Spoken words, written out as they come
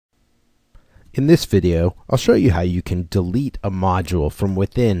In this video, I'll show you how you can delete a module from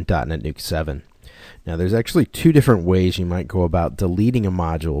within DotNetNuke 7. Now there's actually two different ways you might go about deleting a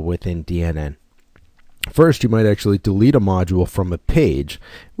module within DNN. First, you might actually delete a module from a page.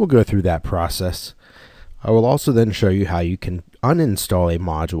 We'll go through that process. I will also then show you how you can uninstall a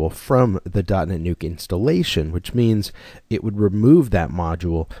module from the DotNetNuke installation, which means it would remove that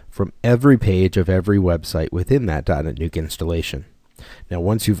module from every page of every website within that DotNetNuke installation. Now,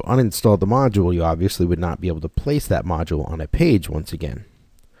 once you've uninstalled the module, you obviously would not be able to place that module on a page once again.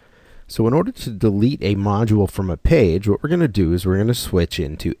 So in order to delete a module from a page, what we're going to do is we're going to switch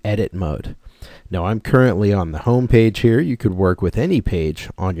into edit mode. Now, I'm currently on the home page here. You could work with any page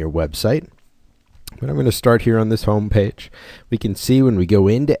on your website. But I'm going to start here on this home page. We can see when we go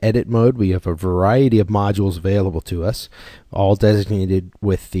into edit mode, we have a variety of modules available to us, all designated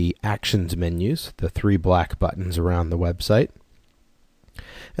with the actions menus, the three black buttons around the website.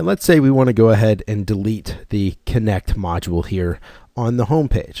 And let's say we want to go ahead and delete the connect module here on the home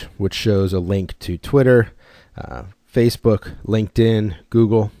page, which shows a link to Twitter, Facebook, LinkedIn,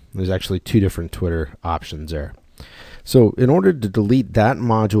 Google. There's actually two different Twitter options there. So in order to delete that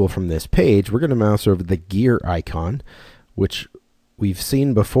module from this page, we're going to mouse over the gear icon, which we've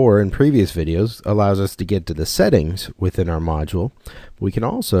seen before in previous videos, allows us to get to the settings within our module. We can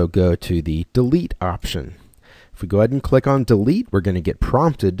also go to the delete option. If we go ahead and click on delete, we're going to get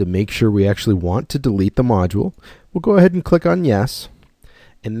prompted to make sure we actually want to delete the module. We'll go ahead and click on yes,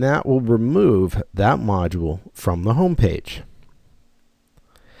 and that will remove that module from the home page.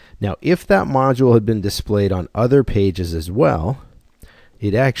 Now, if that module had been displayed on other pages as well,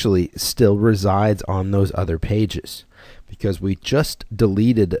 it actually still resides on those other pages because we just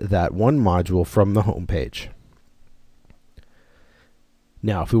deleted that one module from the home page.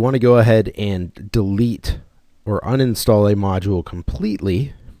 Now, if we want to go ahead and delete or uninstall a module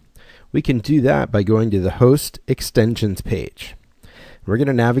completely, we can do that by going to the host extensions page. We're going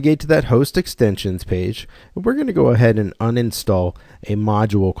to navigate to that host extensions page, and we're going to go ahead and uninstall a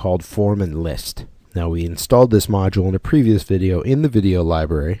module called form and list. Now, we installed this module in a previous video in the video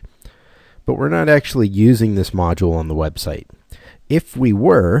library, but we're not actually using this module on the website. If we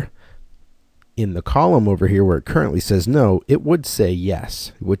were, in the column over here where it currently says no, it would say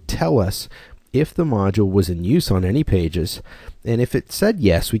yes. It would tell us if the module was in use on any pages, and if it said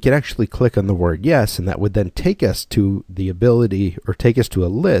yes, we could actually click on the word yes, and that would then take us to the ability, or take us to a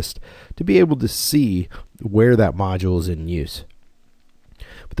list to be able to see where that module is in use.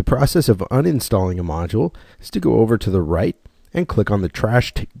 But the process of uninstalling a module is to go over to the right and click on the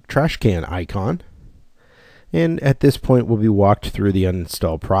trash can icon, and at this point we'll be walked through the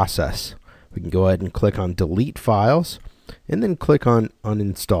uninstall process. We can go ahead and click on delete files, and then click on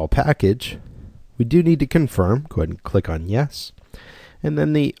uninstall package. We do need to confirm. Go ahead and click on yes, and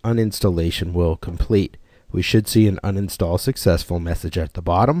then the uninstallation will complete. We should see an uninstall successful message at the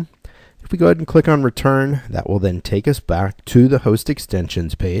bottom. If we go ahead and click on return, that will then take us back to the host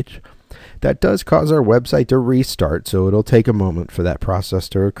extensions page. That does cause our website to restart, so it'll take a moment for that process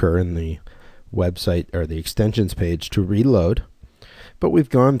to occur in the website or the extensions page to reload. But we've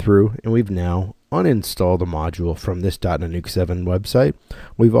gone through and we've now uninstalled a module from this DotNetNuke 7 website.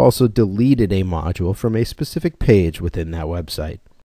 We've also deleted a module from a specific page within that website.